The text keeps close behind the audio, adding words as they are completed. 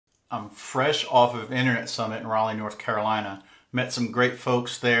I'm fresh off of Internet Summit in Raleigh, North Carolina. Met some great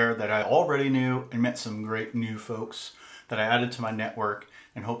folks there that I already knew and met some great new folks that I added to my network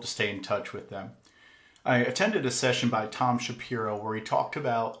and hope to stay in touch with them. I attended a session by Tom Shapiro where he talked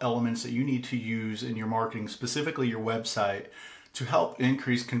about elements that you need to use in your marketing, specifically your website, to help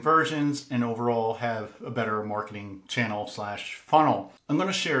increase conversions and overall have a better marketing channel / funnel. I'm going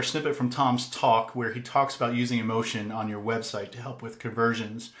to share a snippet from Tom's talk where he talks about using emotion on your website to help with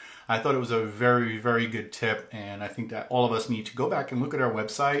conversions. I thought it was a very, very good tip, and I think that all of us need to go back and look at our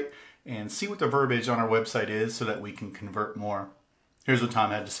website and see what the verbiage on our website is so that we can convert more. Here's what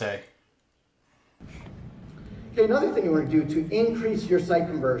Tom had to say. Okay, another thing you want to do to increase your site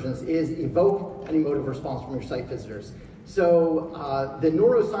conversions is evoke an emotive response from your site visitors. So the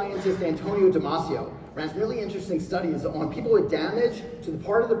neuroscientist Antonio Damasio ran some really interesting studies on people with damage to the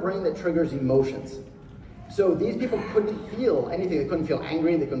part of the brain that triggers emotions. So these people couldn't feel anything. They couldn't feel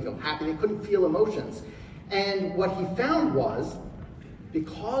angry, they couldn't feel happy, they couldn't feel emotions. And what he found was,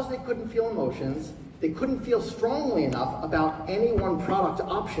 because they couldn't feel emotions, they couldn't feel strongly enough about any one product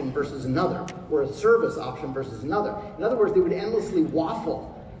option versus another, or a service option versus another. In other words, they would endlessly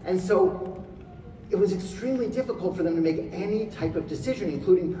waffle. And so it was extremely difficult for them to make any type of decision,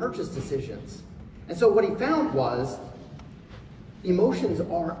 including purchase decisions. And so what he found was emotions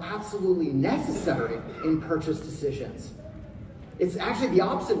are absolutely necessary in purchase decisions. It's actually the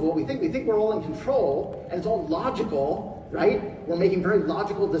opposite of what we think. We think we're all in control and it's all logical, right? We're making very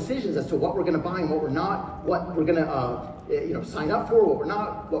logical decisions as to what we're going to buy and what we're not, what we're going to sign up for, what we're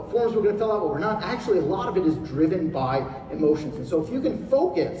not, what forms we're going to fill out, what we're not. Actually, a lot of it is driven by emotions. And so if you can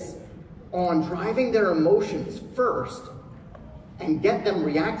focus on driving their emotions first and get them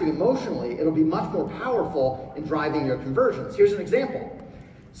reacting emotionally, it'll be much more powerful in driving your conversions. Here's an example.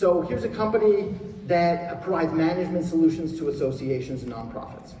 So here's a company that provides management solutions to associations and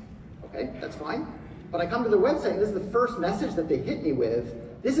nonprofits. Okay, that's fine. But I come to their website and this is the first message that they hit me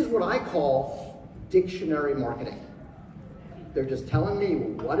with. This is what I call dictionary marketing. They're just telling me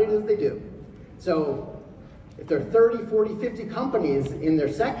what it is they do. So if there are 30, 40, 50 companies in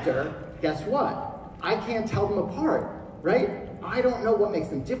their sector, guess what? I can't tell them apart, right? I don't know what makes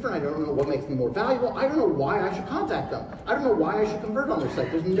them different. I don't know what makes them more valuable. I don't know why I should contact them. I don't know why I should convert on their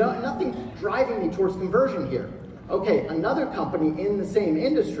site. There's nothing driving me towards conversion here. Okay, another company in the same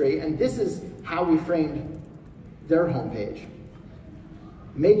industry, and this is how we framed their homepage.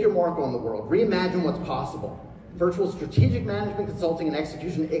 Make your mark on the world. Reimagine what's possible. Virtual strategic management, consulting, and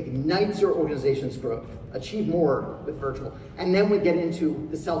execution ignites your organization's growth. Achieve more with virtual. And then we get into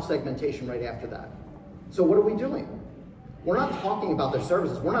the self-segmentation right after that. So what are we doing? We're not talking about their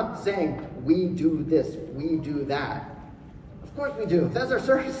services. We're not saying we do this, we do that. Of course we do. If that's our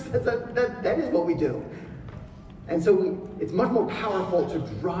service, that is what we do. And so it's much more powerful to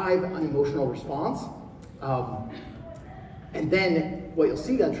drive an emotional response. And then what you'll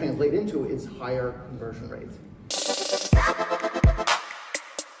see that translate into is higher conversion rates.